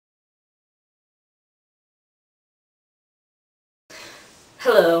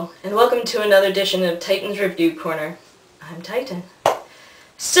Hello, and welcome to another edition of Titan's Review Corner. I'm Titan.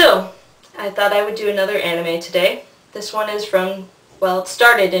 So, I thought I would do another anime today. This one is from, well, it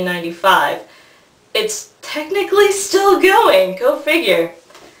started in '95. It's technically still going, go figure.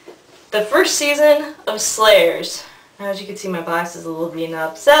 The first season of Slayers. Now, as you can see, my box is a little beaten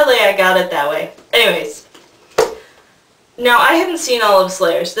up. Sadly, I got it that way. Anyways. Now, I haven't seen all of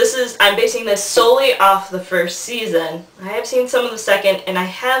Slayers. I'm basing this solely off the first season. I have seen some of the second, and I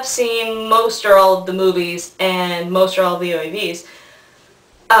have seen most or all of the movies, and most or all of the OAVs.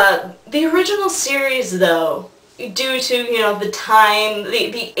 The original series, though, due to, the time,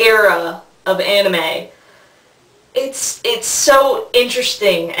 the era of anime, it's so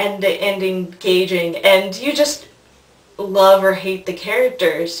interesting and engaging, and you just love or hate the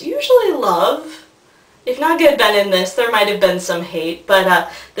characters. Usually love. If not good been in this, there might have been some hate,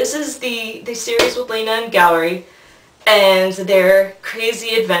 but this is the series with Lena and Gowry and their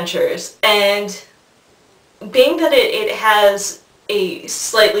crazy adventures. And being that it has a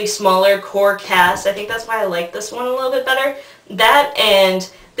slightly smaller core cast, I think that's why I like this one a little bit better. That, and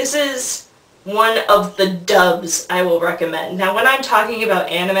this is one of the dubs I will recommend. Now, when I'm talking about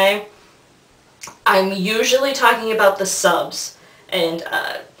anime, I'm usually talking about the subs, and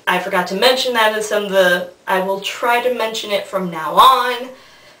I forgot to mention that in some of the... I will try to mention it from now on,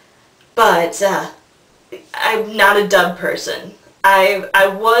 but I'm not a dub person. I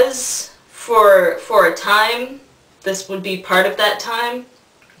was for a time. This would be part of that time,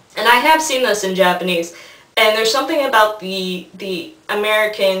 and I have seen this in Japanese, and there's something about the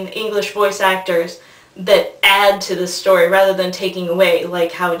American English voice actors that add to the story rather than taking away,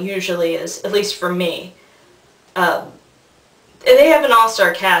 like how it usually is, at least for me. And they have an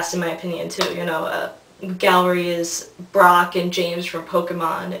all-star cast, in my opinion, too. Gowry is Brock and James from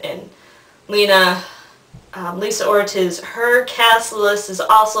Pokemon, and Lena, Lisa Ortiz, her cast list is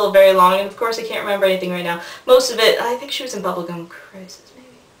also very long, and of course I can't remember anything right now. Most of it, I think she was in Bubblegum Crisis,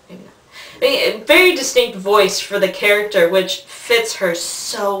 maybe not. I mean, a very distinct voice for the character, which fits her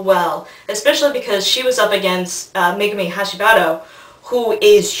so well, especially because she was up against Megumi Hashibado, who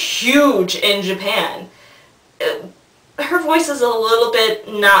is huge in Japan. Her voice is a little bit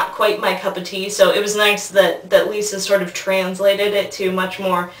not quite my cup of tea, so it was nice that Lisa sort of translated it to a much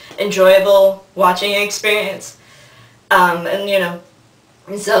more enjoyable watching experience. And,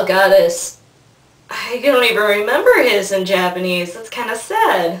 Zelgadis, I don't even remember his in Japanese. That's kind of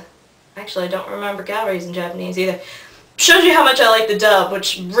sad. Actually, I don't remember Gowry's in Japanese either. Shows you how much I like the dub,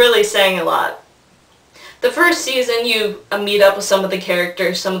 which really sang a lot. The first season, you meet up with some of the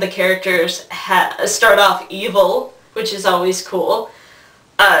characters. Some of the characters start off evil, which is always cool.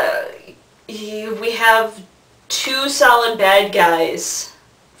 We have two solid bad guys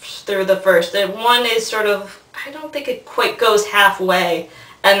through the first. One is sort of, I don't think it quite goes halfway,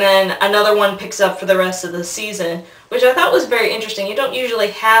 and then another one picks up for the rest of the season, which I thought was very interesting. You don't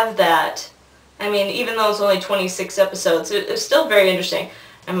usually have that. I mean, even though it's only 26 episodes, it's still very interesting.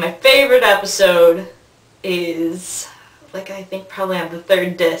 And my favorite episode is, I think probably on the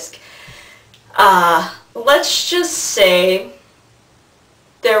third disc. Let's just say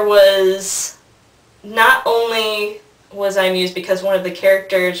there was, not only was I amused because one of the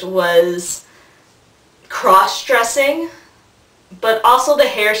characters was cross-dressing, but also the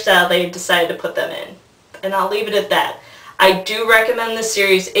hairstyle they decided to put them in. And I'll leave it at that. I do recommend this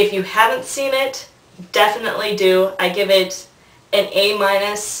series. If you haven't seen it, definitely do. I give it an A-.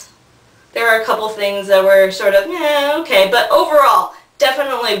 There are a couple things that were sort of, okay, but overall,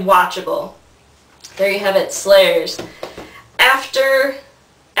 definitely watchable. There you have it, Slayers. After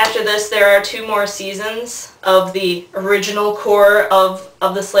this, there are 2 more seasons of the original core of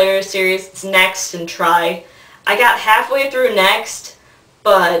the Slayers series. It's Next and Try. I got halfway through Next,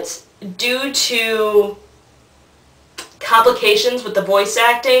 but due to complications with the voice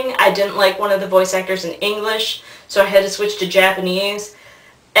acting, I didn't like one of the voice actors in English, so I had to switch to Japanese,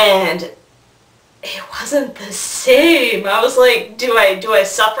 and it wasn't the same. I was like, do I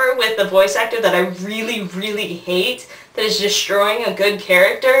suffer with the voice actor that I really, really hate that is destroying a good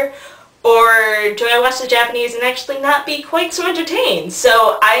character? Or do I watch the Japanese and actually not be quite so entertained?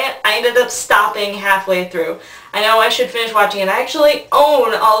 So I ended up stopping halfway through. I know I should finish watching it. I actually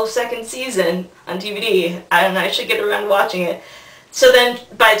own all of second season on DVD, and I should get around to watching it. So then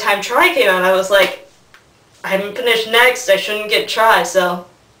by the time Try came out, I was like, I haven't finished Next, I shouldn't get Try, so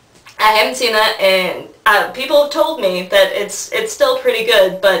I haven't seen that, and people have told me that it's still pretty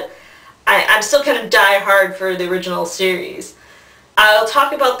good, but I'm still kind of die-hard for the original series. I'll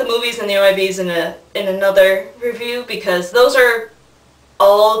talk about the movies and the OIVs in another review, because those are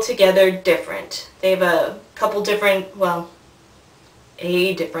altogether different. They have a couple different, well,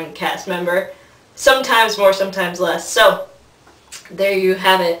 a different cast member. Sometimes more, sometimes less. So, there you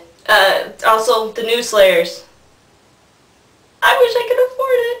have it. Also, the new Slayers. I wish I could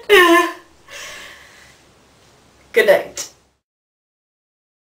afford it. Good night.